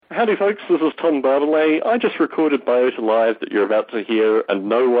Howdy folks, this is Tom Barbalet. I just recorded Biota Live that you're about to hear and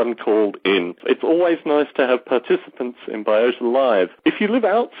no one called in. It's always nice to have participants in Biota Live. If you live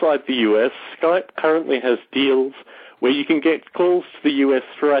outside the US, Skype currently has deals where you can get calls to the US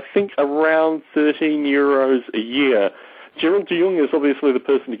for I think around €13 a year. Gerald de Jong is obviously the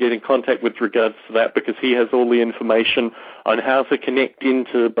person to get in contact with regards to that because he has all the information on how to connect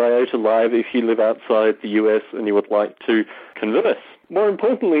into Biota Live if you live outside the US and you would like to converse. More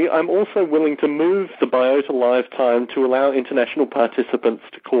importantly, I'm also willing to move the Biota Live time to allow international participants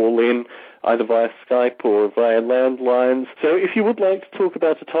to call in either via Skype or via landlines. So if you would like to talk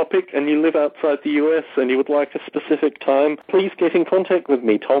about a topic and you live outside the US and you would like a specific time, please get in contact with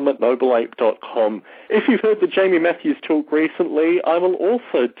me, tom@noble8.com. If you've heard the Jamie Matthews talk recently, I will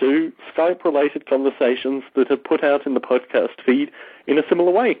also do Skype-related conversations that are put out in the podcast feed in a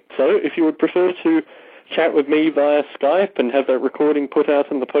similar way. So if you would prefer to chat with me via Skype and have that recording put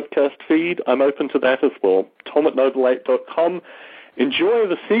out in the podcast feed, I'm open to that as well. tom@noble8.com. Enjoy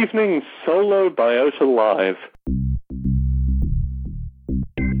this evening's solo Biota Live.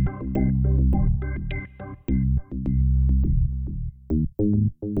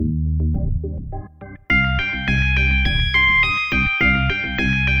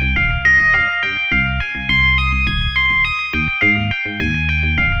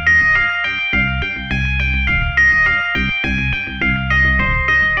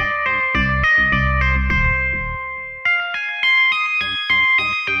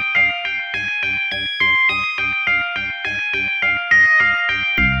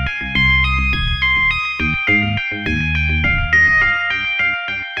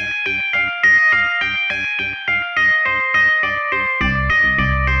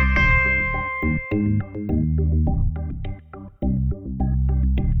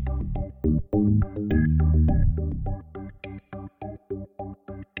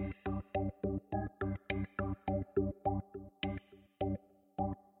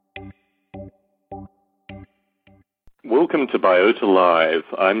 Welcome to Biota Live.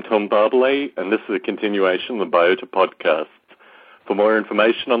 I'm Tom Barbalet, and this is a continuation of the Biota Podcasts. For more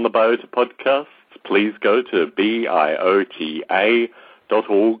information on the Biota Podcasts, please go to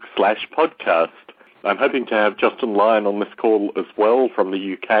biota.org/podcast. I'm hoping to have Justin Lyon on this call as well from the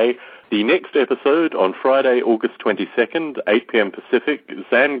UK. The next episode on Friday, August 22nd, 8 p.m. Pacific,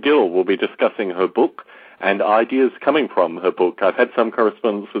 Zan Gill will be discussing her book and ideas coming from her book. I've had some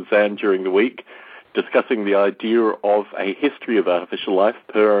correspondence with Zan during the week, discussing the idea of a history of artificial life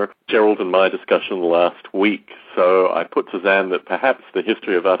per Gerald and my discussion last week. So I put to Zan that perhaps the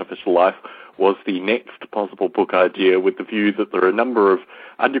history of artificial life was the next possible book idea, with the view that there are a number of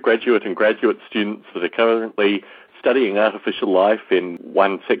undergraduate and graduate students that are currently studying artificial life in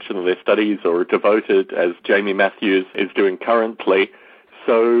one section of their studies or devoted, as Jamie Matthews is doing currently.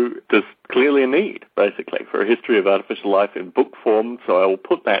 So there's clearly a need, basically, for a history of artificial life in book form, so I will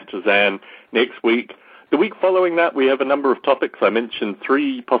put that to Zan next week. The week following that, we have a number of topics. I mentioned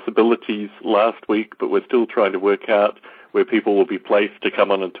 3 possibilities last week, but we're still trying to work out where people will be placed to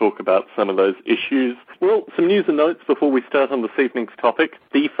come on and talk about some of those issues. Well, some news and notes before we start on this evening's topic.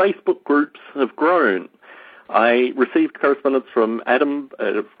 The Facebook groups have grown. I received correspondence from Adam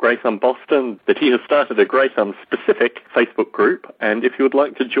of Graythumb Boston that he has started a Graythumb-specific Facebook group, and if you would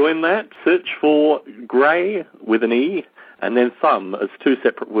like to join that, search for Gray with an E and then thumb as 2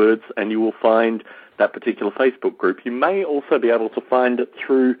 separate words, and you will find that particular Facebook group. You may also be able to find it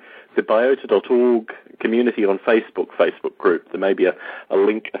through the biota.org community on Facebook group. There may be a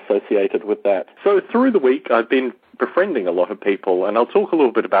link associated with that. So through the week, I've been befriending a lot of people, and I'll talk a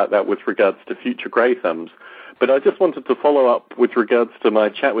little bit about that with regards to future Graythumbs. But I just wanted to follow up with regards to my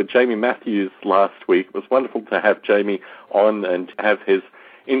chat with Jamie Matthews last week. It was wonderful to have Jamie on and have his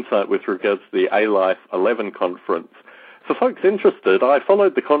insight with regards to the A-Life 11 conference. For folks interested, I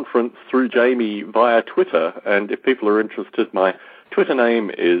followed the conference through Jamie via Twitter, and if people are interested, my Twitter name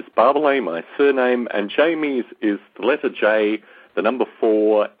is Barbalet, my surname, and Jamie's is the letter J, the number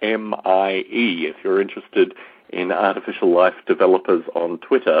 4, M-I-E, if you're interested in artificial life developers on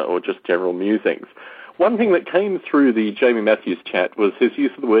Twitter or just general musings. One thing that came through the Jamie Matthews chat was his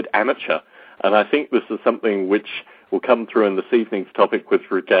use of the word amateur, and I think this is something which will come through in this evening's topic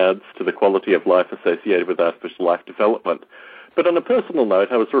with regards to the quality of life associated with artificial life development. But on a personal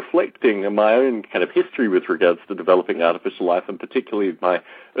note, I was reflecting on my own kind of history with regards to developing artificial life, and particularly my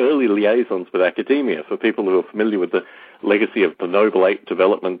early liaisons with academia. For people who are familiar with the legacy of the Noble 8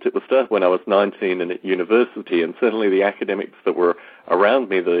 development, it was started when I was 19 and at university, and certainly the academics that were around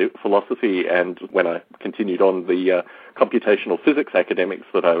me, the philosophy, and when I continued on, the computational physics academics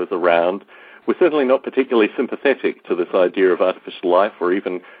that I was around, were certainly not particularly sympathetic to this idea of artificial life or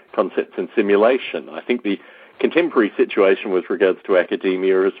even concepts in simulation. I think the contemporary situation with regards to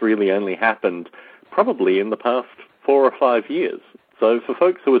academia has really only happened probably in the past 4 or 5 years. So for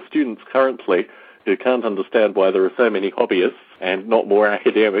folks who are students currently who can't understand why there are so many hobbyists and not more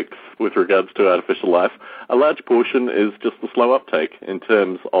academics with regards to artificial life, a large portion is just the slow uptake in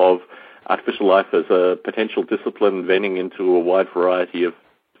terms of artificial life as a potential discipline venting into a wide variety of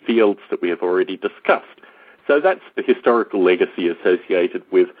fields that we have already discussed. So that's the historical legacy associated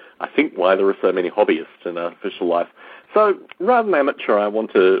with, I think, why there are so many hobbyists in artificial life. So rather than amateur, I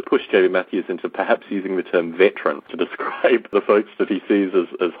want to push Jamie Matthews into perhaps using the term veteran to describe the folks that he sees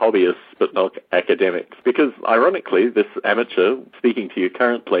as hobbyists but not academics. Because ironically, this amateur, speaking to you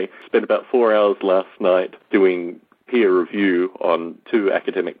currently, spent about 4 hours last night doing peer review on 2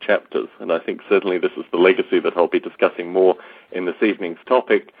 academic chapters. And I think certainly this is the legacy that I'll be discussing more in this evening's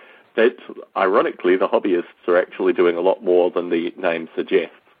topic, that ironically the hobbyists are actually doing a lot more than the name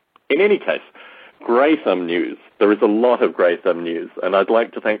suggests. In any case, Graytham news. There is a lot of Graytham news, and I'd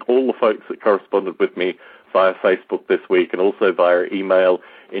like to thank all the folks that corresponded with me via Facebook this week and also via email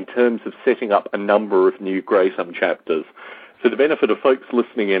in terms of setting up a number of new Graytham chapters. For the benefit of folks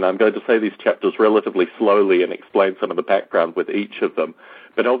listening in, I'm going to say these chapters relatively slowly and explain some of the background with each of them.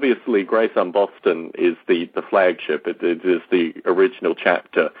 But obviously, Graytham Boston is the flagship. It is the original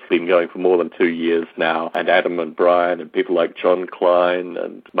chapter. It's been going for more than 2 years now. And Adam and Brian and people like John Klein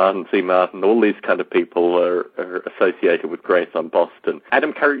and Martin C. Martin, all these kind of people are associated with Graytham Boston.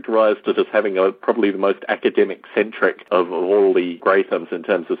 Adam characterized it as having probably the most academic-centric of all the Graythams in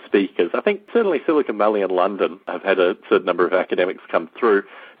terms of speakers. I think certainly Silicon Valley and London have had a certain number of academics come through.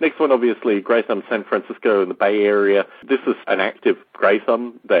 Next one, obviously, Graytham San Francisco in the Bay Area. This is an active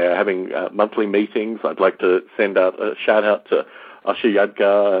Graytham. They're having monthly meetings. I'd like to send out a shout-out to Asher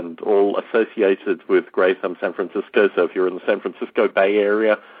Yadgar and all associated with Graytham San Francisco. So if you're in the San Francisco Bay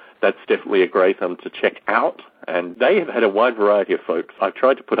Area, that's definitely a Graytham to check out. And they have had a wide variety of folks. I've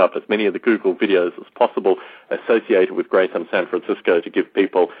tried to put up as many of the Google videos as possible associated with Graytham San Francisco to give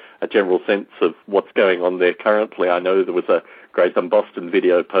people a general sense of what's going on there currently. I know there was a Graytham Boston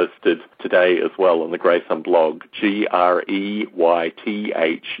video posted today as well on the Graytham blog,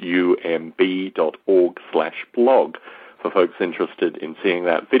 greythumb.org/blog, for folks interested in seeing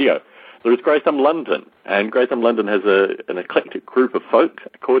that video. There is Graytham London, and Graytham London has an eclectic group of folk.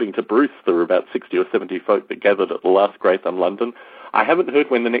 According to Bruce, there were about 60 or 70 folk that gathered at the last Graytham London. I haven't heard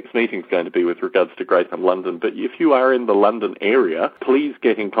when the next meeting's going to be with regards to Graytham London, but if you are in the London area, please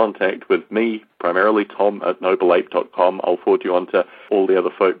get in contact with me, primarily Tom at nobleape.com. I'll forward you on to all the other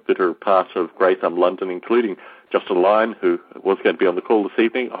folk that are part of Graytham London, including Justin Lyon, who was going to be on the call this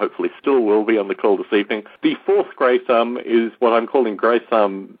evening, hopefully still will be on the call this evening. The fourth Graytham is what I'm calling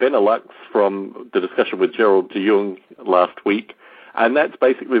Graytham Benelux, from the discussion with Gerald de Jong last week. And that's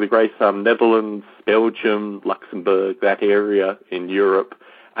basically the Graytham Netherlands, Belgium, Luxembourg, that area in Europe.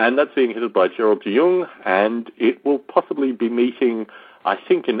 And that's being headed by Gerald de Jong, and it will possibly be meeting, I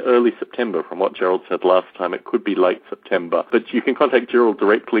think, in early September. From what Gerald said last time, it could be late September. But you can contact Gerald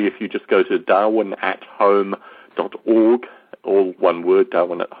directly if you just go to darwinathome.org, all one word,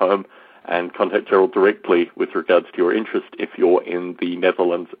 Darwin at Home, and contact Gerald directly with regards to your interest if you're in the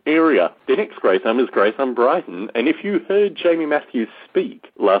Netherlands area. The next Graytham is Graytham Brighton, and if you heard Jamie Matthews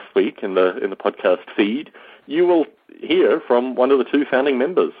speak last week in the podcast feed, you will hear from one of the 2 founding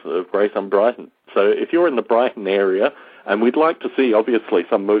members of Graytham Brighton. So if you're in the Brighton area, and we'd like to see, obviously,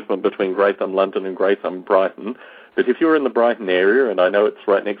 some movement between Graytham London and Graytham Brighton, but if you're in the Brighton area, and I know it's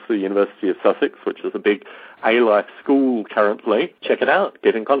right next to the University of Sussex, which is a big A-Life school currently, check it out.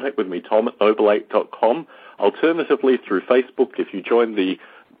 Get in contact with me, Tom at nobleape.com. Alternatively, through Facebook, if you join the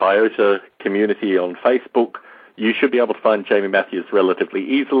Biota community on Facebook, you should be able to find Jamie Matthews relatively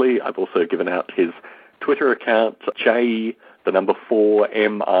easily. I've also given out his Twitter account,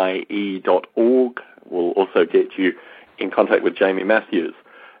 j4mie.org, will also get you in contact with Jamie Matthews.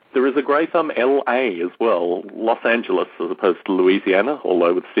 There is a Graytham LA as well, Los Angeles as opposed to Louisiana,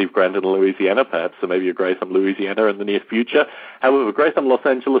 although with Steve Grandin in Louisiana, perhaps there may be a Graytham Louisiana in the near future. However, Graytham Los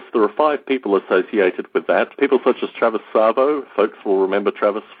Angeles, there are 5 people associated with that. People such as Travis Savo, folks will remember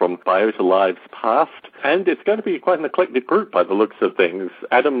Travis from Biota Live's past, and it's going to be quite an eclectic group by the looks of things.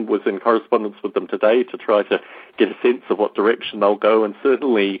 Adam was in correspondence with them today to try to get a sense of what direction they'll go, and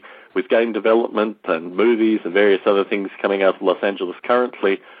certainly with game development and movies and various other things coming out of Los Angeles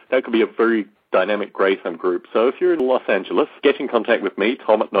currently, that could be a very dynamic Graytham group. So if you're in Los Angeles, get in contact with me,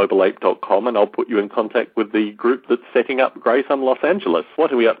 Tom at nobleape.com, and I'll put you in contact with the group that's setting up Graytham Los Angeles.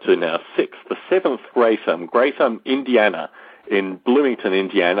 What are we up to now? 6th, the 7th Graytham, Indiana. In Bloomington,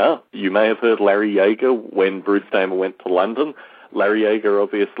 Indiana, you may have heard Larry Yeager when Bruce Damer went to London. Larry Yeager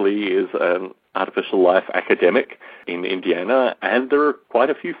obviously is an artificial life academic in Indiana, and there are quite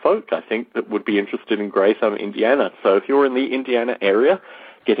a few folk, I think, that would be interested in Graytham, Indiana. So if you're in the Indiana area,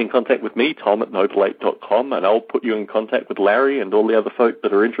 get in contact with me, Tom at noble8.com, and I'll put you in contact with Larry and all the other folk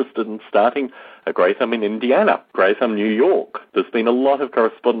that are interested in starting a Graytham in Indiana, Graytham, New York. There's been a lot of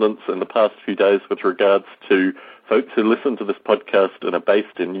correspondence in the past few days with regards to folks who listen to this podcast and are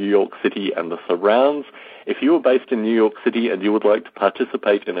based in New York City and the surrounds. If you are based in New York City and you would like to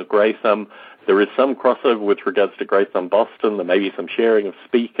participate in a Graytham, there is some crossover with regards to Graytham Boston. There may be some sharing of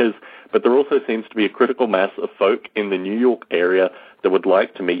speakers, but there also seems to be a critical mass of folk in the New York area that would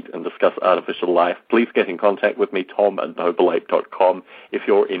like to meet and discuss artificial life. Please get in contact with me, Tom at noble8.com, if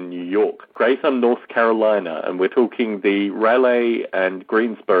you're in New York. Graytham, North Carolina, and we're talking the Raleigh and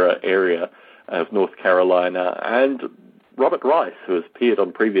Greensboro area of North Carolina, and Robert Rice, who has appeared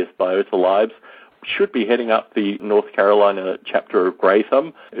on previous Biota Lives, should be heading up the North Carolina chapter of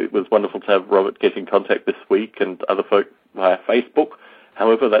Graytham. It was wonderful to have Robert get in contact this week and other folk via Facebook.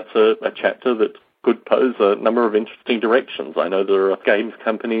 However, that's a chapter that could pose a number of interesting directions. I know there are games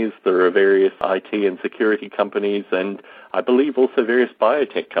companies, there are various IT and security companies, and I believe also various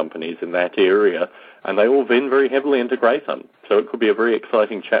biotech companies in that area, and they all vend very heavily into Graytham. So it could be a very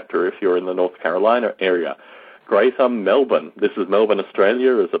exciting chapter if you're in the North Carolina area. Graytham, Melbourne. This is Melbourne,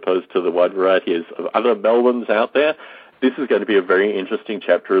 Australia, as opposed to the wide variety of other Melbournes out there. This is going to be a very interesting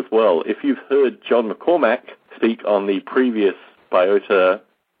chapter as well. If you've heard John McCormack speak on the previous Biota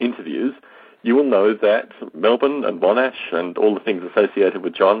interviews, you will know that Melbourne and Monash and all the things associated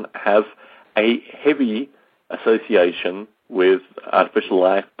with John have a heavy association with artificial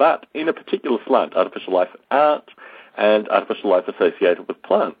life, but in a particular slant, artificial life art and artificial life associated with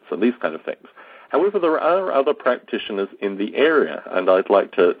plants and these kind of things. However, there are other practitioners in the area, and I'd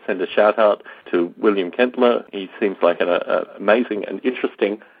like to send a shout-out to William Kentler. He seems like an amazing and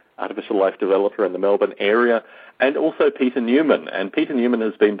interesting artificial life developer in the Melbourne area, and also Peter Newman. And Peter Newman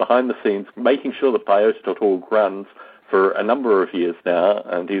has been behind the scenes making sure that biota.org runs for a number of years now,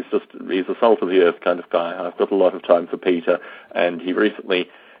 and he's a salt-of-the-earth kind of guy. I've got a lot of time for Peter, and he recently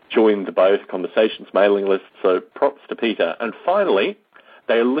joined the Biota Conversations mailing list, so props to Peter. And finally,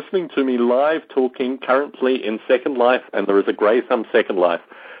 they are listening to me live talking currently in Second Life, and there is a Graytham Second Life.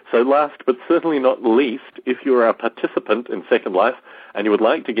 So last but certainly not least, if you're a participant in Second Life and you would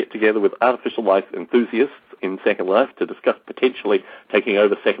like to get together with artificial life enthusiasts in Second Life to discuss potentially taking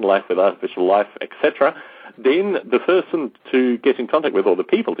over Second Life with artificial life, etc., then the person to get in contact with, or the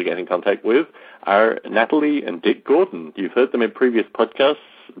people to get in contact with, are Natalie and Dick Gordon. You've heard them in previous podcasts.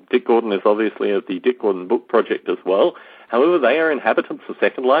 Dick Gordon is obviously of the Dick Gordon Book Project as well. However, they are inhabitants of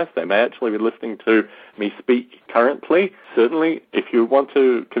Second Life. They may actually be listening to me speak currently. Certainly, if you want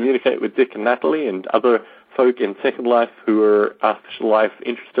to communicate with Dick and Natalie and other folk in Second Life who are artificial life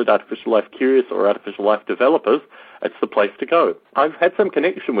interested, artificial life curious, or artificial life developers, it's the place to go. I've had some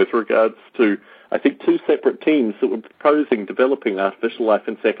connection with regards to, I think, two separate teams that were proposing developing artificial life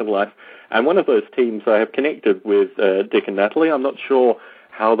in Second Life, and one of those teams I have connected with Dick and Natalie. I'm not sure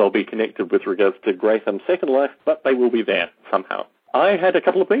how they'll be connected with regards to Graytham Second Life, but they will be there somehow. I had a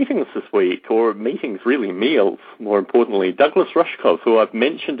couple of meetings this week, or meetings, really, meals, more importantly. Douglas Rushkoff, who I've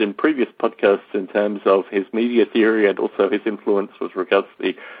mentioned in previous podcasts in terms of his media theory and also his influence with regards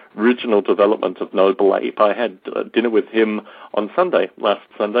to the original development of Noble Ape. I had dinner with him on last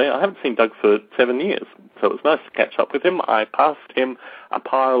Sunday. I haven't seen Doug for 7 years, so it was nice to catch up with him. I passed him a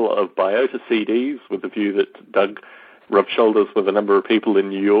pile of Biota CDs with the view that Doug rub shoulders with a number of people in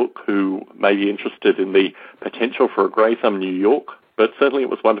New York who may be interested in the potential for a Graytham New York, but certainly it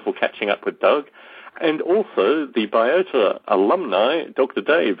was wonderful catching up with Doug. And also the Biota alumni, Dr.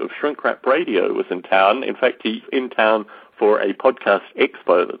 Dave of Shrink Wrap Radio, was in town. In fact, he's in town for a podcast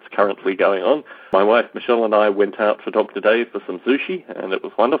expo that's currently going on. My wife Michelle and I went out for Dr. Dave for some sushi, and it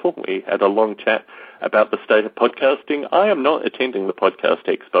was wonderful. We had a long chat about the state of podcasting. I am not attending the podcast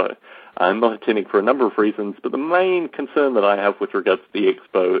expo. I'm not attending for a number of reasons, but the main concern that I have with regards to the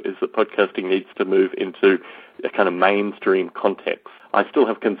expo is that podcasting needs to move into a kind of mainstream context. I still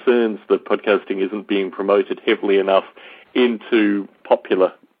have concerns that podcasting isn't being promoted heavily enough into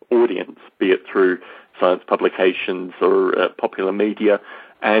popular audience, be it through science publications or popular media,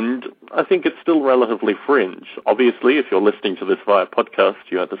 and I think it's still relatively fringe. Obviously, if you're listening to this via podcast,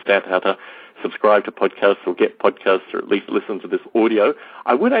 you understand how to subscribe to podcasts or get podcasts or at least listen to this audio.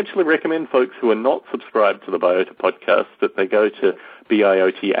 I would actually recommend folks who are not subscribed to the Biota podcast that they go to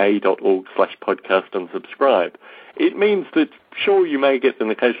biota.org/podcast and subscribe. It means that, sure, you may get an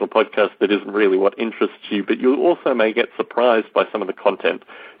occasional podcast that isn't really what interests you, but you also may get surprised by some of the content.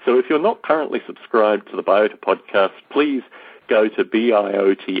 So if you're not currently subscribed to the Biota podcast, please go to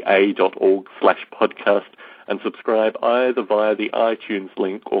biota.org/podcast and subscribe either via the iTunes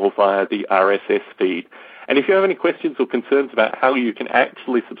link or via the RSS feed. And if you have any questions or concerns about how you can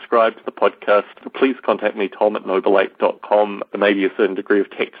actually subscribe to the podcast, please contact me, tom@nobelate.com. There may be a certain degree of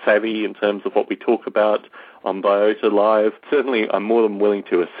tech savvy in terms of what we talk about on Biota Live. Certainly, I'm more than willing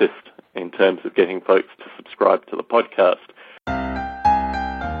to assist in terms of getting folks to subscribe to the podcast.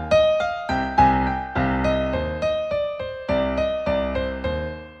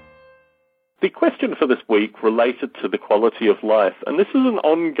 The question for this week related to the quality of life, and this is an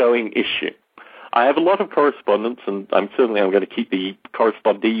ongoing issue. I have a lot of correspondence, and I'm going to keep the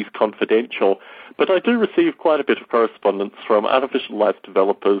correspondees confidential, but I do receive quite a bit of correspondence from artificial life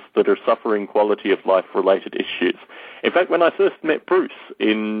developers that are suffering quality of life-related issues. In fact, when I first met Bruce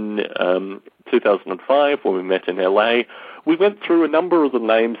in 2005, when we met in LA, we went through a number of the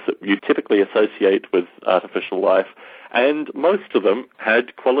names that you typically associate with artificial life, and most of them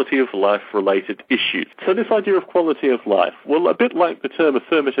had quality of life-related issues. So this idea of quality of life, well, a bit like the term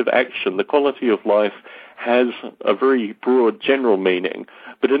affirmative action, the quality of life has a very broad general meaning,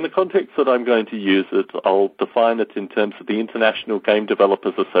 but in the context that I'm going to use it, I'll define it in terms of the International Game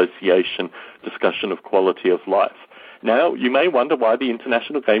Developers Association discussion of quality of life. Now, you may wonder why the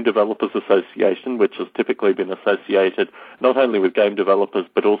International Game Developers Association, which has typically been associated not only with game developers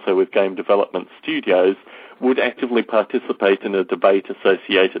but also with game development studios, would actively participate in a debate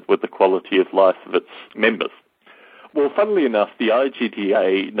associated with the quality of life of its members. Well, funnily enough, the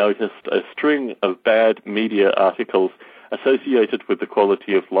IGDA noticed a string of bad media articles associated with the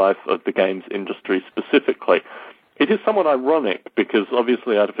quality of life of the games industry specifically. It is somewhat ironic because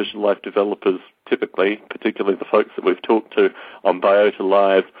obviously artificial life developers typically, particularly the folks that we've talked to on Biota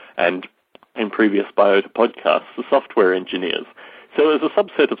Live and in previous Biota podcasts, are software engineers. So as a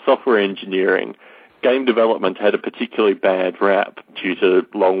subset of software engineering, game development had a particularly bad rap due to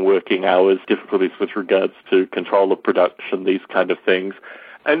long working hours, difficulties with regards to control of production, these kind of things,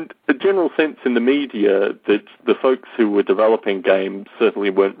 and a general sense in the media that the folks who were developing games certainly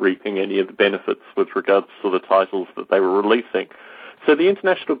weren't reaping any of the benefits with regards to the titles that they were releasing. So the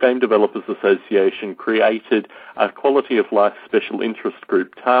International Game Developers Association created a quality of life special interest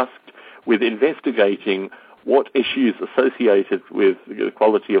group tasked with investigating what issues associated with the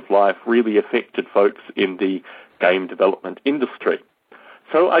quality of life really affected folks in the game development industry.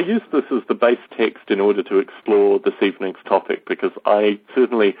 So I used this as the base text in order to explore this evening's topic because I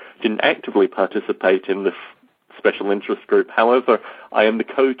certainly didn't actively participate in this special interest group. However, I am the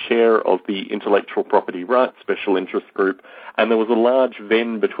co-chair of the Intellectual Property Rights Special Interest Group, and there was a large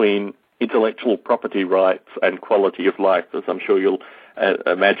Venn between intellectual property rights and quality of life, as I'm sure you'll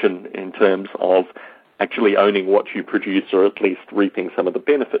imagine in terms of actually owning what you produce or at least reaping some of the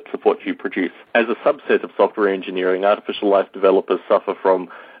benefits of what you produce. As a subset of software engineering, artificial life developers suffer from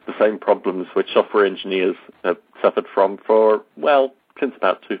the same problems which software engineers have suffered from since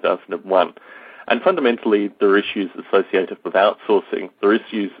about 2001. And fundamentally, there are issues associated with outsourcing. There are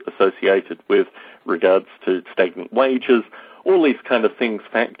issues associated with regards to stagnant wages. All these kind of things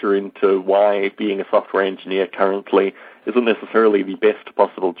factor into why being a software engineer currently isn't necessarily the best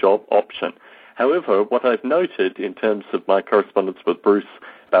possible job option. However, what I've noted in terms of my correspondence with Bruce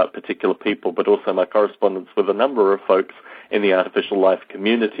about particular people, but also my correspondence with a number of folks in the artificial life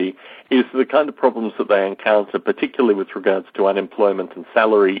community, is the kind of problems that they encounter, particularly with regards to unemployment and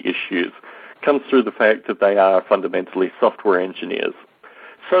salary issues, comes through the fact that they are fundamentally software engineers.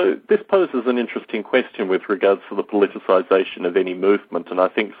 So this poses an interesting question with regards to the politicization of any movement, and I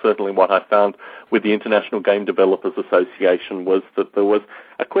think certainly what I found with the International Game Developers Association was that there was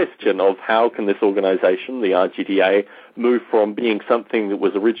a question of how can this organization, the RGDA, move from being something that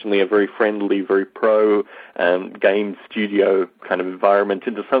was originally a very friendly, very pro-game studio kind of environment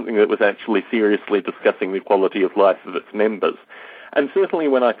into something that was actually seriously discussing the quality of life of its members. And certainly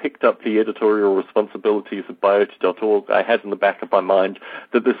when I picked up the editorial responsibilities of Biota.org, I had in the back of my mind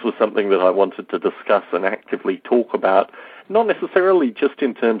that this was something that I wanted to discuss and actively talk about, not necessarily just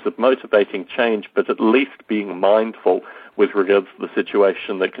in terms of motivating change, but at least being mindful with regards to the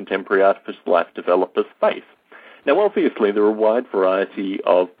situation that contemporary artificial life developers face. Now, obviously, there are a wide variety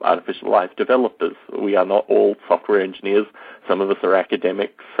of artificial life developers. We are not all software engineers. Some of us are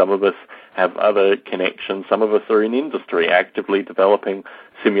academics. Some of us have other connections. Some of us are in industry actively developing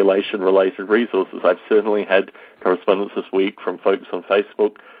simulation-related resources. I've certainly had correspondence this week from folks on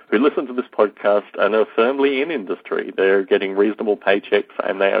Facebook who listen to this podcast and are firmly in industry. They're getting reasonable paychecks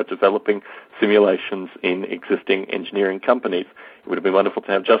and they are developing simulations in existing engineering companies. It would have been wonderful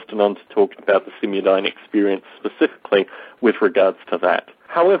to have Justin on to talk about the Simudyne experience specifically with regards to that.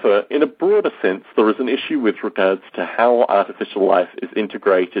 However, in a broader sense, there is an issue with regards to how artificial life is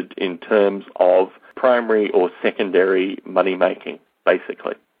integrated in terms of primary or secondary money-making,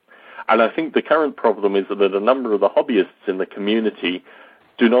 basically. And I think the current problem is that a number of the hobbyists in the community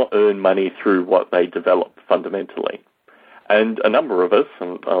do not earn money through what they develop fundamentally. And a number of us,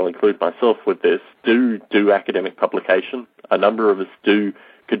 and I'll include myself with this, do academic publication. A number of us do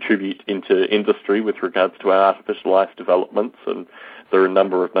contribute into industry with regards to our artificial life developments, and there are a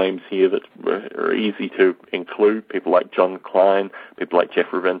number of names here that are easy to include, people like John Klein, people like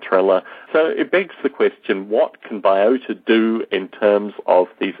Jeffrey Ventrella. So it begs the question, what can Biota do in terms of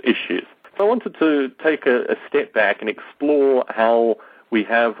these issues? So I wanted to take a step back and explore how we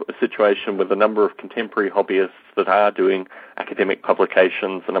have a situation with a number of contemporary hobbyists that are doing academic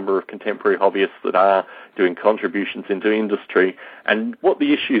publications, a number of contemporary hobbyists that are doing contributions into industry, and what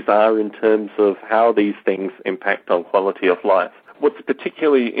the issues are in terms of how these things impact on quality of life. What's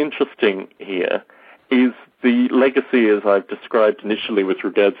particularly interesting here is the legacy, as I've described initially with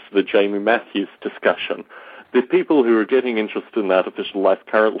regards to the Jamie Matthews discussion. The people who are getting interested in artificial life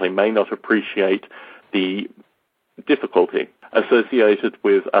currently may not appreciate the difficulty associated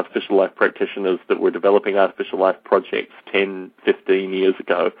with artificial life practitioners that were developing artificial life projects 10, 15 years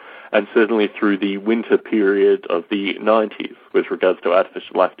ago, and certainly through the winter period of the 90s with regards to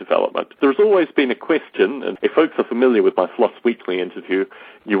artificial life development. There's always been a question, and if folks are familiar with my Floss Weekly interview,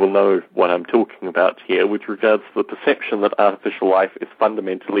 you will know what I'm talking about here with regards to the perception that artificial life is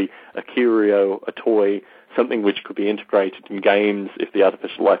fundamentally a curio, a toy, something which could be integrated in games if the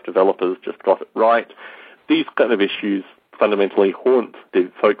artificial life developers just got it right. These kind of issues fundamentally haunt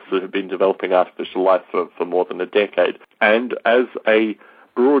the folks that have been developing artificial life for more than a decade. And as a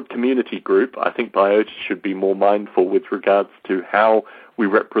broad community group, I think Biota should be more mindful with regards to how we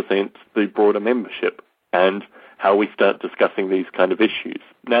represent the broader membership and how we start discussing these kind of issues.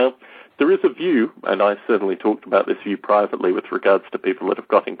 Now, there is a view, and I certainly talked about this view privately with regards to people that have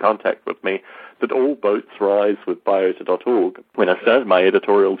got in contact with me, that all boats rise with Biota.org. When I started my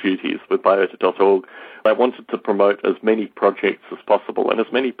editorial duties with Biota.org, I wanted to promote as many projects as possible and as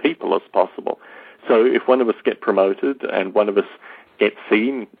many people as possible. So if one of us get promoted and one of us gets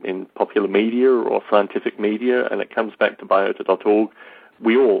seen in popular media or scientific media and it comes back to Biota.org,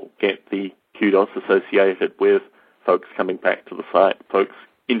 we all get the kudos associated with folks coming back to the site, folks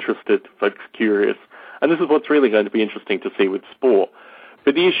interested, folks curious. And this is what's really going to be interesting to see with sport.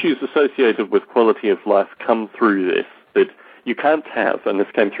 But the issues associated with quality of life come through this, that you can't have, and this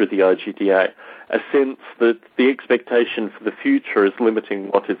came through the IGDA, a sense that the expectation for the future is limiting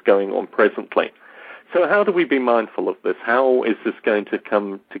what is going on presently. So how do we be mindful of this? How is this going to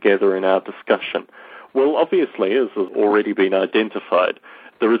come together in our discussion? Well, obviously, as has already been identified,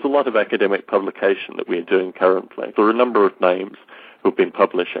 there is a lot of academic publication that we are doing currently. There are a number of names who've been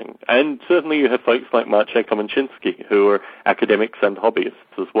publishing. And certainly you have folks like Maciej Kominczynski, who are academics and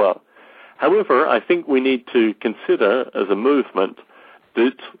hobbyists as well. However, I think we need to consider as a movement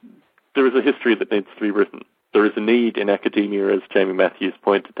that there is a history that needs to be written. There is a need in academia, as Jamie Matthews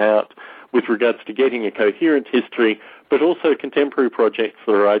pointed out, with regards to getting a coherent history, but also contemporary projects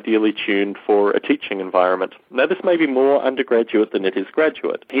that are ideally tuned for a teaching environment. Now, this may be more undergraduate than it is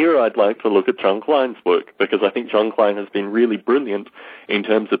graduate. Here I'd like to look at John Klein's work, because I think John Klein has been really brilliant in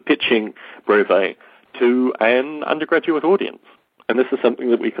terms of pitching Brevet to an undergraduate audience. And this is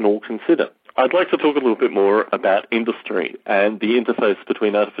something that we can all consider. I'd like to talk a little bit more about industry and the interface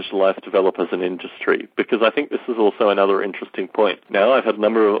between artificial life developers and industry, because I think this is also another interesting point. Now, I've had a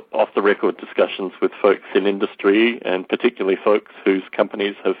number of off-the-record discussions with folks in industry, and particularly folks whose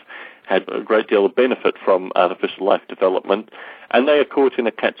companies have had a great deal of benefit from artificial life development, and they are caught in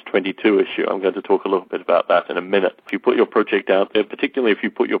a catch-22 issue. I'm going to talk a little bit about that in a minute. If you put your project out there, particularly if you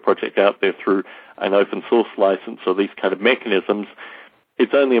put your project out there through an open source license or these kind of mechanisms,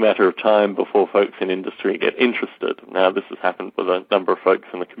 it's only a matter of time before folks in industry get interested. Now, this has happened with a number of folks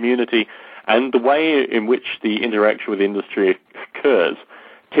in the community, and the way in which the interaction with industry occurs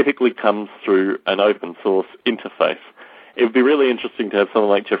typically comes through an open source interface. It would be really interesting to have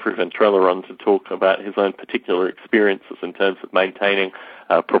someone like Jeffrey Ventrella on to talk about his own particular experiences in terms of maintaining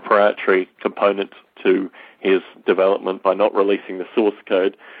a proprietary component to his development by not releasing the source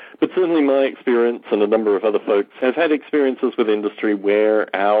code. But certainly my experience and a number of other folks have had experiences with industry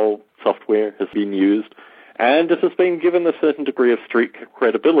where our software has been used and it has been given a certain degree of street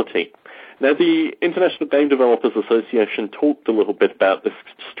credibility. Now, the International Game Developers Association talked a little bit about this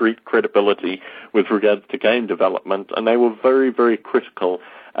street credibility with regards to game development, and they were very, very critical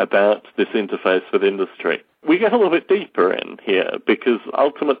about this interface with industry. We get a little bit deeper in here because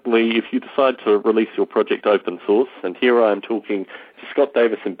ultimately if you decide to release your project open source, and here I am talking to Scott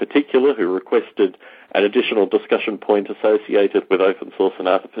Davis in particular, who requested an additional discussion point associated with open source and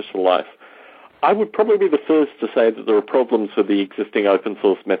artificial life, I would probably be the first to say that there are problems with the existing open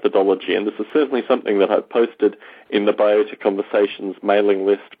source methodology, and this is certainly something that I've posted in the Biota Conversations mailing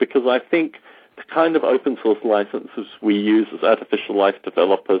list, because I think the kind of open source licenses we use as artificial life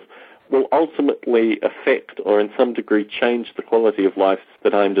developers will ultimately affect or in some degree change the quality of life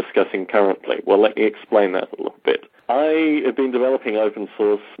that I'm discussing currently. Well, let me explain that a little bit. I have been developing open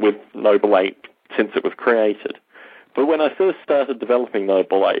source with Noble Ape since it was created. But when I first started developing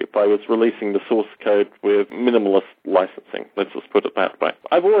Noble Ape, I was releasing the source code with minimalist licensing. Let's just put it that way.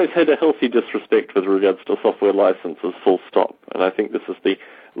 I've always had a healthy disrespect with regards to software licenses, full stop. And I think this is the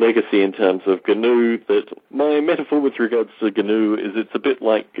legacy in terms of GNU, that my metaphor with regards to GNU is it's a bit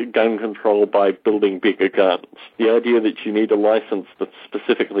like gun control by building bigger guns. The idea that you need a license that's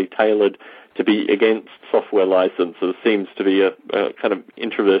specifically tailored to be against software licenses seems to be a kind of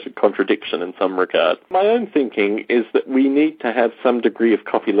introverted contradiction in some regard. My own thinking is that we need to have some degree of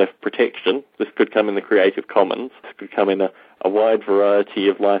copyleft protection. This could come in the Creative Commons. This could come in a wide variety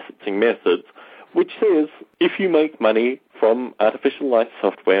of licensing methods, which says if you make money from artificial life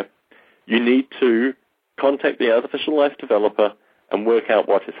software, you need to contact the artificial life developer and work out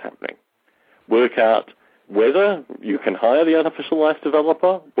what is happening. Work out whether you can hire the artificial life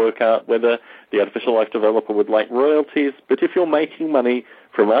developer, work out whether the artificial life developer would like royalties, but if you're making money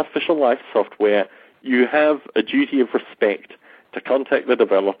from artificial life software, you have a duty of respect to contact the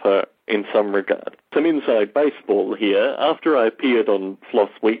developer in some regard. Some inside baseball here. After I appeared on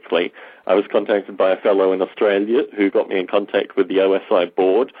Floss Weekly, I was contacted by a fellow in Australia who got me in contact with the OSI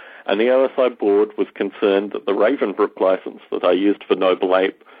board, and the OSI board was concerned that the Ravenbrook license that I used for Noble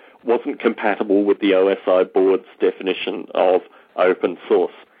Ape wasn't compatible with the OSI board's definition of open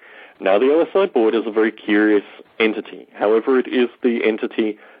source. Now, the OSI board is a very curious entity. However, it is the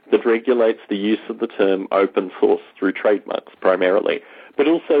entity that regulates the use of the term open source through trademarks primarily, but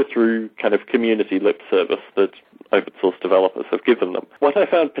also through kind of community lip service that open source developers have given them. What I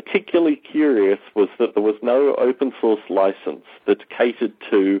found particularly curious was that there was no open source license that catered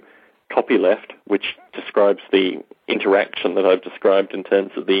to copyleft, which describes the interaction that I've described in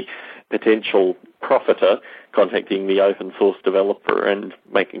terms of the potential profiter contacting the open source developer and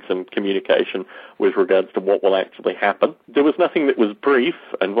making some communication with regards to what will actually happen. There was nothing that was brief,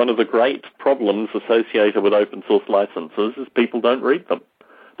 and one of the great problems associated with open source licenses is people don't read them.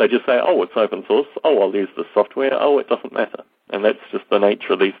 They just say, oh, it's open source, oh, I'll use the software, oh, it doesn't matter. And that's just the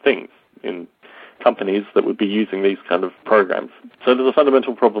nature of these things in companies that would be using these kind of programs. So there's a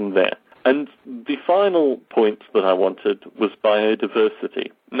fundamental problem there. And the final point that I wanted was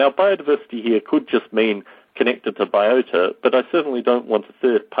biodiversity. Now, biodiversity here could just mean connected to Biota, but I certainly don't want a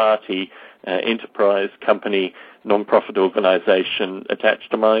third-party enterprise, company, non-profit organization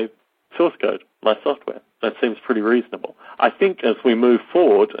attached to my source code, my software. That seems pretty reasonable. I think as we move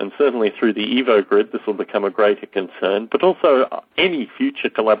forward, and certainly through the Evo Grid, this will become a greater concern, but also any future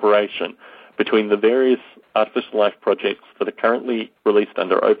collaboration between the various artificial life projects that are currently released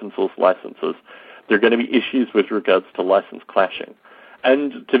under open source licenses, there are going to be issues with regards to license clashing.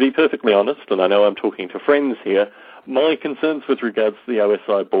 And to be perfectly honest, and I know I'm talking to friends here, my concerns with regards to the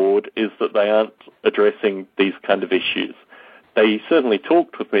OSI board is that they aren't addressing these kind of issues. They certainly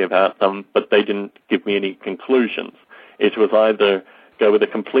talked with me about them, but they didn't give me any conclusions. It was either go with a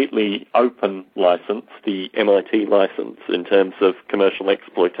completely open license, the MIT license in terms of commercial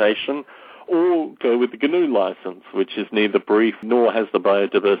exploitation, or go with the GNU license, which is neither brief nor has the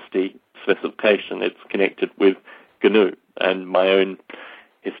biodiversity specification. It's connected with GNU. And my own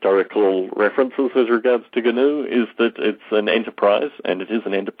historical references with regards to GNU is that it's an enterprise, and it is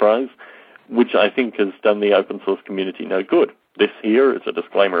an enterprise, which I think has done the open source community no good. This here is a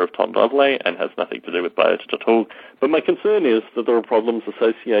disclaimer of Tom Dovley and has nothing to do with Biota at all. But my concern is that there are problems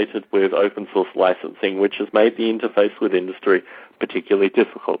associated with open source licensing, which has made the interface with industry particularly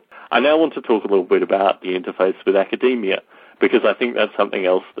difficult. I now want to talk a little bit about the interface with academia, because I think that's something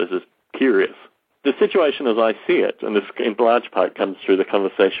else that is curious. The situation as I see it, and this in large part comes through the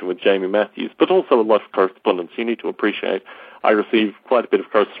conversation with Jamie Matthews, but also a lot of correspondence. You need to appreciate I receive quite a bit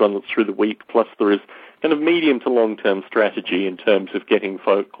of correspondence through the week, plus there is kind of medium to long-term strategy in terms of getting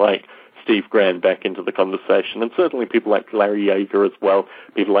folk like Steve Grand back into the conversation, and certainly people like Larry Yeager as well,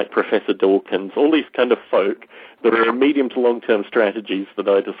 people like Professor Dawkins, all these kind of folk. There are medium to long-term strategies that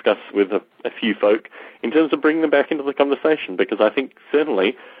I discuss with a few folk in terms of bringing them back into the conversation, because I think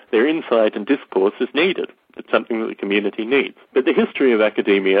certainly their insight and discourse is needed. It's something that the community needs. But the history of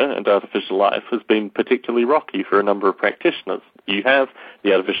academia and artificial life has been particularly rocky for a number of practitioners. You have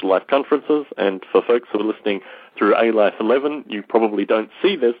the Artificial Life conferences, and for folks who are listening through A-Life 11, you probably don't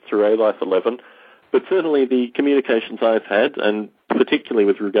see this through A-Life 11, but certainly the communications I've had, and particularly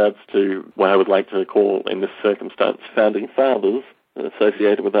with regards to what I would like to call, in this circumstance, founding fathers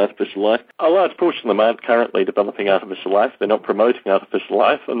associated with artificial life, a large portion of them aren't currently developing artificial life. They're not promoting artificial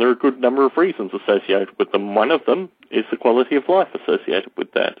life, and there are a good number of reasons associated with them. One of them is the quality of life associated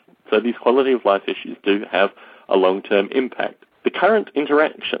with that. So these quality of life issues do have a long-term impact. The current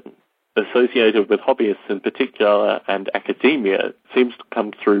interaction associated with hobbyists in particular and academia seems to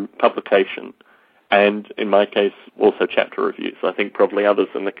come through publication, and in my case, also chapter reviews. I think probably others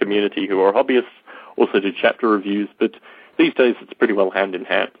in the community who are hobbyists also do chapter reviews, but these days it's pretty well hand in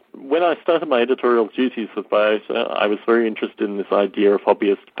hand. When I started my editorial duties with Biota, I was very interested in this idea of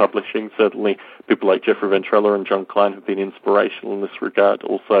hobbyist publishing. Certainly people like Jeffrey Ventrella and John Klein have been inspirational in this regard,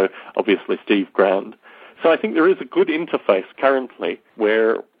 also obviously Steve Grand. So I think there is a good interface currently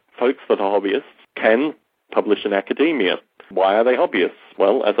where folks that are hobbyists can publish in academia. Why are they hobbyists?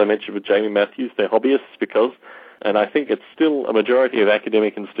 Well, as I mentioned with Jamie Matthews, they're hobbyists because, and I think it's still a majority of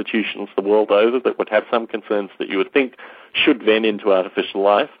academic institutions the world over that would have some concerns that you would think should vent into artificial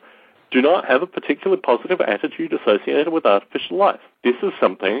life, do not have a particularly positive attitude associated with artificial life. This is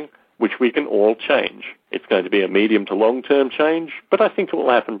something which we can all change. It's going to be a medium to long-term change, but I think it will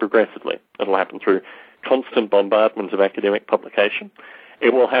happen progressively. It will happen through constant bombardment of academic publication.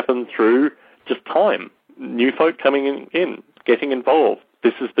 It will happen through just time, new folk coming in, getting involved.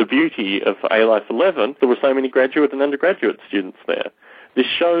 This is the beauty of A-Life 11. There were so many graduate and undergraduate students there. This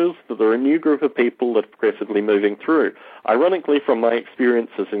shows that there are a new group of people that are progressively moving through. Ironically, from my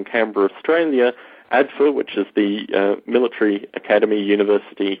experiences in Canberra, Australia, ADFA, which is the Military Academy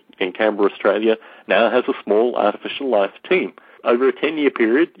University in Canberra, Australia, now has a small artificial life team. Over a 10-year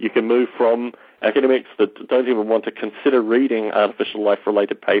period, you can move from academics that don't even want to consider reading artificial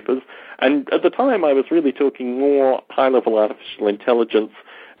life-related papers. And at the time, I was really talking more high-level artificial intelligence,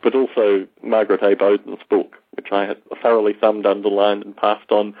 but also Margaret A. Bowden's book, which I had thoroughly thumbed, underlined, and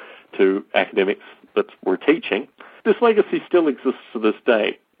passed on to academics that were teaching. This legacy still exists to this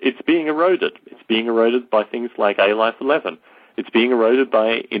day. It's being eroded. It's being eroded by things like A-Life 11. It's being eroded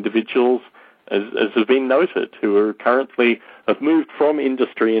by individuals, as has been noted, who are currently have moved from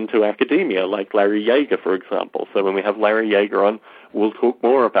industry into academia, like Larry Yeager, for example. So when we have Larry Yeager on, we'll talk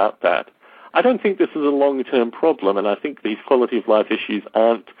more about that. I don't think this is a long-term problem, and I think these quality of life issues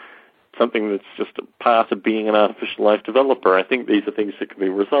aren't something that's just a part of being an artificial life developer. I think these are things that can be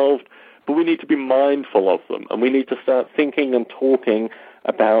resolved, but we need to be mindful of them, and we need to start thinking and talking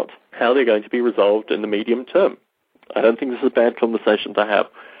about how they're going to be resolved in the medium term. I don't think this is a bad conversation to have.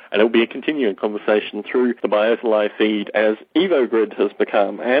 And it will be a continuing conversation through the Biota Live feed as EvoGrid has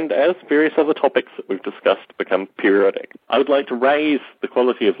become, and as various other topics that we've discussed become periodic. I would like to raise the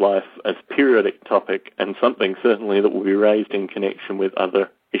quality of life as a periodic topic, and something certainly that will be raised in connection with other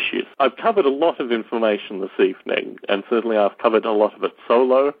issues. I've covered a lot of information this evening, and certainly I've covered a lot of it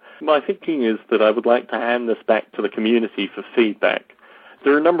solo. My thinking is that I would like to hand this back to the community for feedback.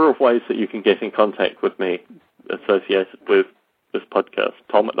 There are a number of ways that you can get in contact with me associated with this podcast.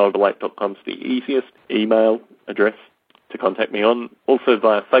 Tom@novelite.com is the easiest email address to contact me on, also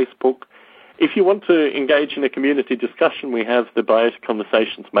via Facebook. If you want to engage in a community discussion, we have the Biota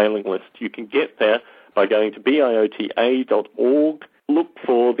Conversations mailing list. You can get there by going to biota.org, look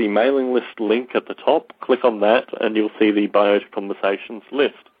for the mailing list link at the top, click on that, and you'll see the Biota Conversations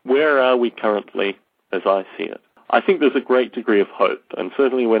list. Where are we currently as I see it? I think there's a great degree of hope, and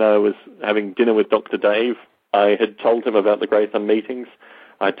certainly when I was having dinner with Dr. Dave, I had told him about the Gratham meetings.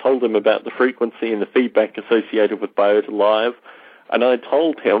 I told him about the frequency and the feedback associated with Biota Live, and I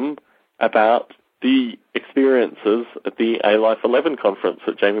told him about the experiences at the A-Life 11 conference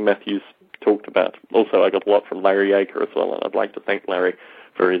that Jamie Matthews talked about. Also, I got a lot from Larry Yeager as well, and I'd like to thank Larry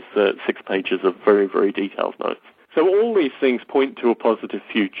for his 6 pages of very, very detailed notes. So all these things point to a positive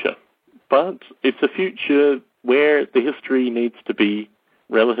future, but it's a future where the history needs to be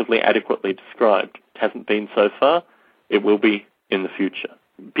relatively adequately described. It hasn't been so far. It will be in the future.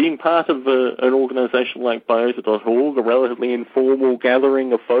 Being part of an organisation like Biota.org, a relatively informal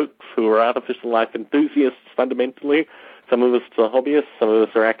gathering of folks who are artificial life enthusiasts fundamentally, some of us are hobbyists, some of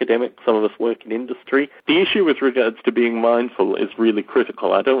us are academics, some of us work in industry. The issue with regards to being mindful is really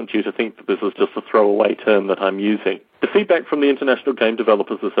critical. I don't want you to think that this is just a throwaway term that I'm using. The feedback from the International Game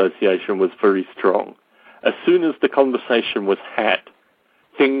Developers Association was very strong. As soon as the conversation was had,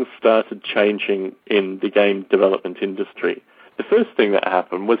 things started changing in the game development industry. The first thing that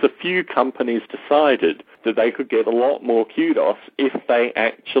happened was a few companies decided that they could get a lot more kudos if they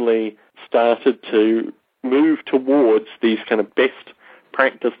actually started to move towards these kind of best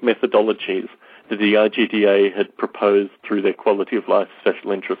practice methodologies that the IGDA had proposed through their Quality of Life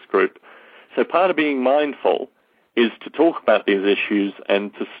Special Interest Group. So part of being mindful is to talk about these issues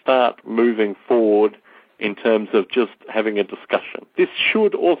and to start moving forward in terms of just having a discussion. This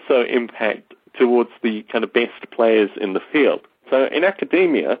should also impact towards the kind of best players in the field. So in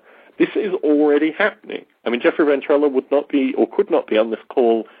academia, this is already happening. I mean, Jeffrey Ventrella would not be or could not be on this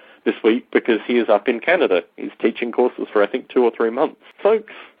call this week because he is up in Canada. He's teaching courses for, I think, 2 or 3 months.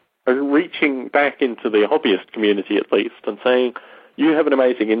 Folks are reaching back into the hobbyist community at least and saying, you have an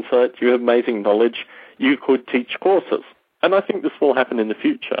amazing insight, you have amazing knowledge, you could teach courses. And I think this will happen in the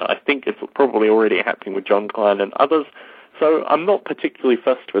future. I think it's probably already happening with John Klein and others. So I'm not particularly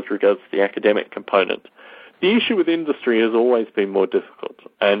fussed with regards to the academic component. The issue with industry has always been more difficult,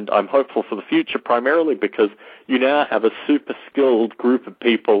 and I'm hopeful for the future primarily because you now have a super skilled group of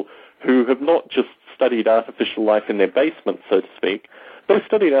people who have not just studied artificial life in their basement, so to speak, they've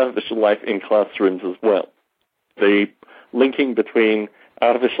studied artificial life in classrooms as well. The linking between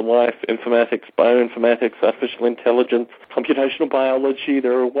artificial life, informatics, bioinformatics, artificial intelligence, computational biology,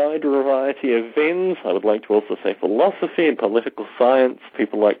 there are a wide variety of Venns. I would like to also say philosophy and political science,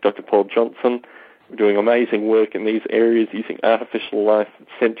 people like Dr. Paul Johnson, doing amazing work in these areas using artificial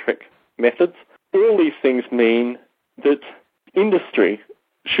life-centric methods. All these things mean that industry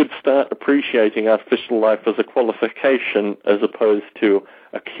should start appreciating artificial life as a qualification as opposed to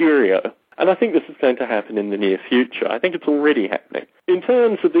a curio. And I think this is going to happen in the near future. I think it's already happening. In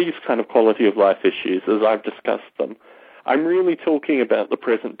terms of these kind of quality of life issues, as I've discussed them, I'm really talking about the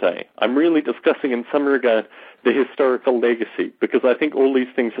present day. I'm really discussing in some regard the historical legacy because I think all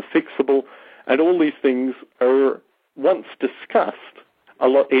these things are fixable and all these things are, once discussed, a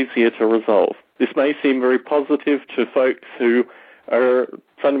lot easier to resolve. This may seem very positive to folks who are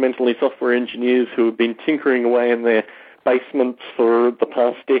fundamentally software engineers who have been tinkering away in their basements for the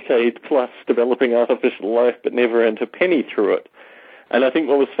past decade plus developing artificial life but never earned a penny through it. And I think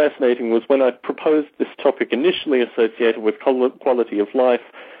what was fascinating was when I proposed this topic initially associated with quality of life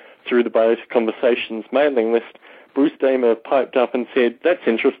through the Biotic Conversations mailing list, Bruce Damer piped up and said, that's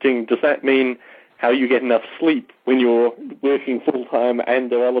interesting, does that mean how you get enough sleep when you're working full-time and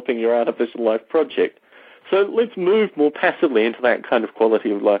developing your artificial life project? So let's move more passively into that kind of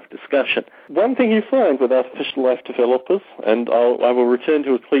quality of life discussion. One thing you find with artificial life developers, and I will return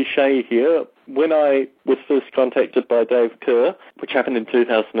to a cliche here, when I was first contacted by Dave Kerr, which happened in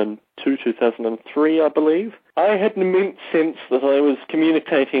 2002, 2003, I believe, I had an immense sense that I was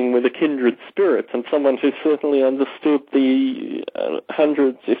communicating with a kindred spirit and someone who certainly understood the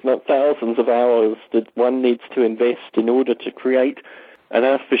hundreds, if not thousands of hours that one needs to invest in order to create an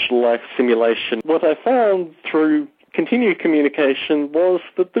artificial life simulation. What I found through continued communication was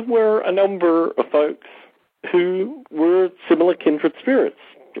that there were a number of folks who were similar kindred spirits.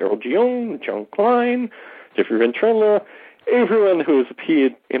 Gerald Jung, John Klein, Jeffrey Ventrella, everyone who has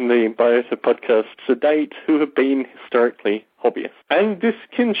appeared in the Biota podcast to date who have been historically hobbyists. And this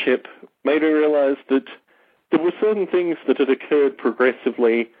kinship made me realize that there were certain things that had occurred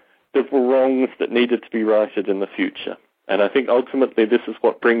progressively that were wrongs that needed to be righted in the future. And I think ultimately this is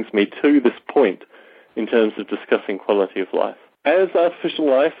what brings me to this point in terms of discussing quality of life. As artificial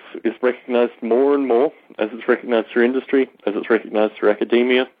life is recognized more and more, as it's recognized through industry, as it's recognized through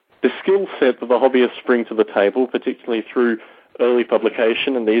academia, the skill set that the hobbyists bring to the table, particularly through early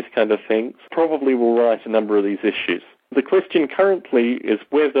publication and these kind of things, probably will right a number of these issues. The question currently is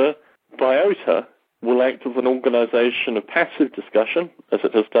whether Biota will act as an organization of passive discussion, as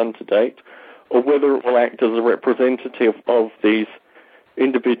it has done to date, or whether it will act as a representative of these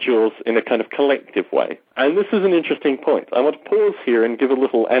individuals in a kind of collective way. And this is an interesting point. I want to pause here and give a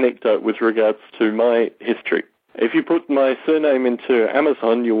little anecdote with regards to my history. If you put my surname into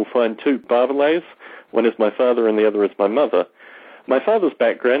Amazon, you will find 2 Barbalets. One is my father and the other is my mother. My father's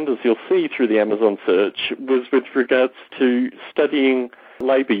background, as you'll see through the Amazon search, was with regards to studying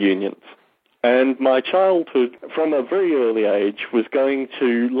labour unions. And my childhood, from a very early age, was going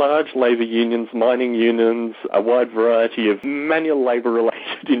to large labour unions, mining unions, a wide variety of manual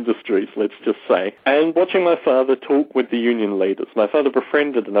labour-related industries, let's just say, and watching my father talk with the union leaders. My father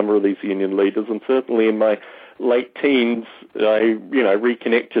befriended a number of these union leaders, and certainly in my late teens, I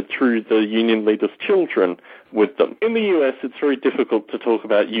reconnected through the union leaders' children with them. In the US, it's very difficult to talk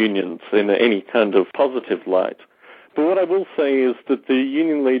about unions in any kind of positive light. But what I will say is that the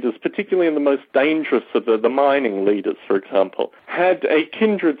union leaders, particularly in the most dangerous of the mining leaders, for example, had a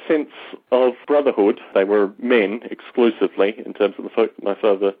kindred sense of brotherhood. They were men exclusively in terms of the folk that my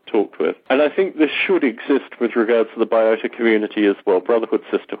father talked with. And I think this should exist with regards to the biota community as well, brotherhood,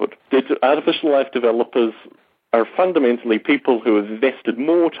 sisterhood. The artificial life developers are fundamentally people who have invested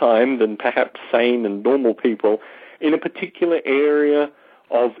more time than perhaps sane and normal people in a particular area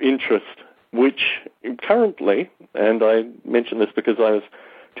of interest, which currently, and I mention this because I was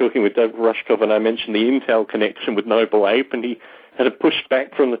talking with David Rushkoff and I mentioned the Intel connection with Noble Ape, and he had it pushed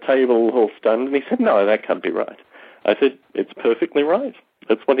back from the table all stunned, and he said, no, that can't be right. I said, it's perfectly right.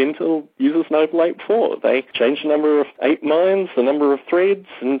 That's what Intel uses Noble Ape for. They change the number of ape mines, the number of threads,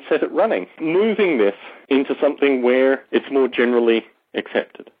 and set it running, moving this into something where it's more generally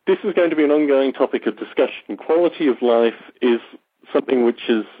accepted. This is going to be an ongoing topic of discussion. Quality of life is something which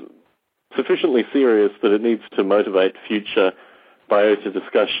is sufficiently serious that it needs to motivate future biota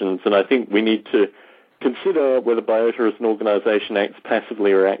discussions, and I think we need to consider whether biota as an organisation acts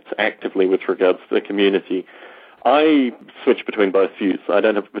passively or acts actively with regards to the community. I switch between both views. I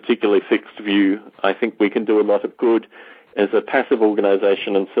don't have a particularly fixed view. I think we can do a lot of good as a passive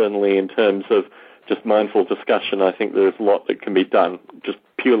organisation, and certainly in terms of just mindful discussion, I think there's a lot that can be done just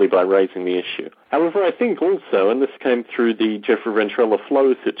purely by raising the issue. However, I think also, and this came through the Jeffrey Ventrella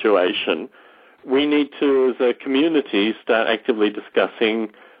flow situation, we need to, as a community, start actively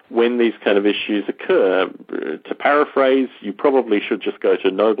discussing when these kind of issues occur. To paraphrase, you probably should just go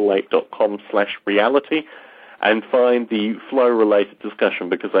to nobleape.com/reality and find the flow-related discussion,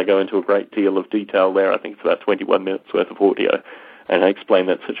 because I go into a great deal of detail there. I think it's about 21 minutes worth of audio, and I explain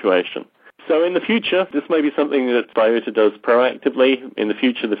that situation. So in the future, this may be something that biota does proactively. In the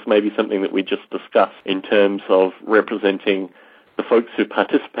future, this may be something that we just discuss in terms of representing the folks who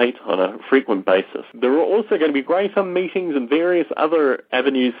participate on a frequent basis. There are also going to be Graytham meetings and various other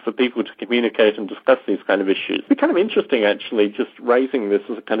avenues for people to communicate and discuss these kind of issues. It's kind of interesting, actually, just raising this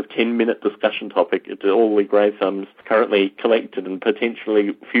as a kind of 10-minute discussion topic to all the Graythams currently collected and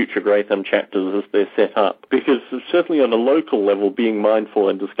potentially future Graytham chapters as they're set up. Because certainly on a local level, being mindful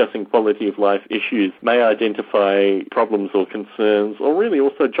and discussing quality of life issues may identify problems or concerns, or really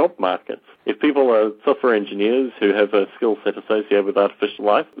also job markets. If people are software engineers who have a skill set associated with artificial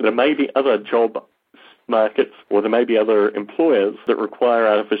life, there may be other job markets, or there may be other employers that require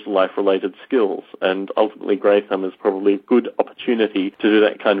artificial life-related skills, and ultimately Graytham is probably a good opportunity to do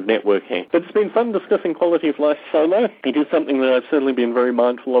that kind of networking. But it's been fun discussing quality of life solo. It is something that I've certainly been very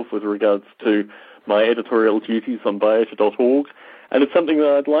mindful of with regards to my editorial duties on biota.org. And it's something that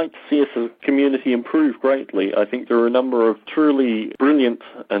I'd like to see us as a community improve greatly. I think there are a number of truly brilliant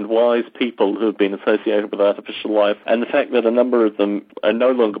and wise people who have been associated with artificial life, and the fact that a number of them are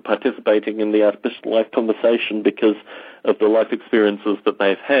no longer participating in the artificial life conversation because of the life experiences that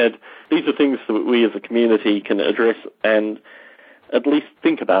they've had. These are things that we as a community can address and at least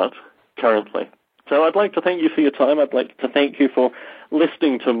think about currently. So I'd like to thank you for your time. I'd like to thank you for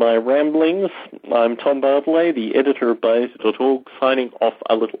listening to my ramblings. I'm Tom Barbalet, the editor of biota.org, signing off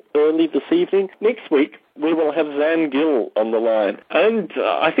a little early this evening. Next week, we will have Zan Gill on the line. And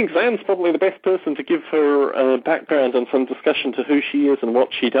I think Zan's probably the best person to give her background and some discussion to who she is and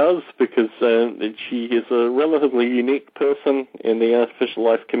what she does, because she is a relatively unique person in the artificial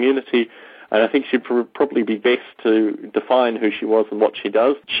life community. And I think she'd probably be best to define who she was and what she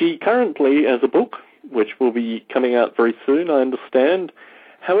does. She currently has a book, which will be coming out very soon, I understand.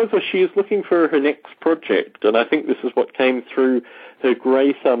 However, she is looking for her next project, and I think this is what came through her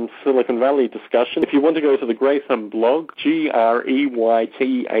Graytham Silicon Valley discussion. If you want to go to the Graytham blog,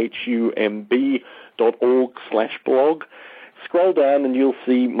 greythumb.org/blog, scroll down and you'll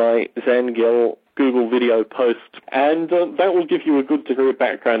see my Zan Gill Google video post, and that will give you a good degree of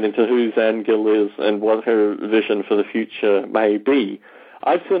background into who Zan Gill is and what her vision for the future may be.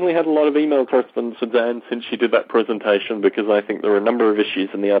 I've certainly had a lot of email correspondence with Zan since she did that presentation, because I think there are a number of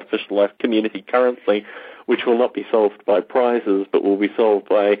issues in the artificial life community currently which will not be solved by prizes, but will be solved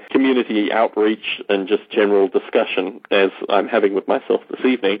by community outreach and just general discussion, as I'm having with myself this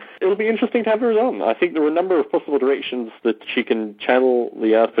evening. It'll be interesting to have her on. I think there are a number of possible directions that she can channel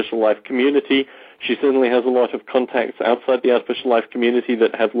the artificial life community. She certainly has a lot of contacts outside the artificial life community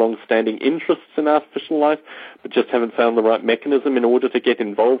that have long-standing interests in artificial life, but just haven't found the right mechanism in order to get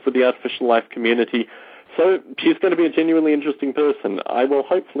involved with the artificial life community. So she's going to be a genuinely interesting person. I will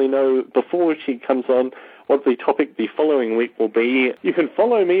hopefully know before she comes on what the topic the following week will be. You can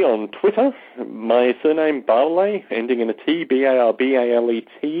follow me on Twitter. My surname, Barbalet, ending in a T,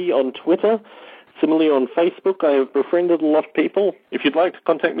 B-A-R-B-A-L-E-T on Twitter. Similarly on Facebook, I have befriended a lot of people. If you'd like to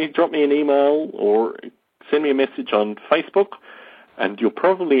contact me, drop me an email or send me a message on Facebook, and you'll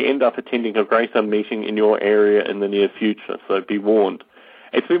probably end up attending a Greater meeting in your area in the near future, so be warned.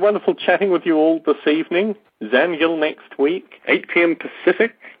 It's been wonderful chatting with you all this evening. Zan Gill next week, 8 p.m.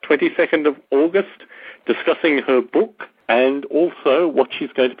 Pacific, 22nd of August, discussing her book and also what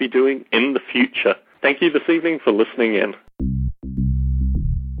she's going to be doing in the future. Thank you this evening for listening in.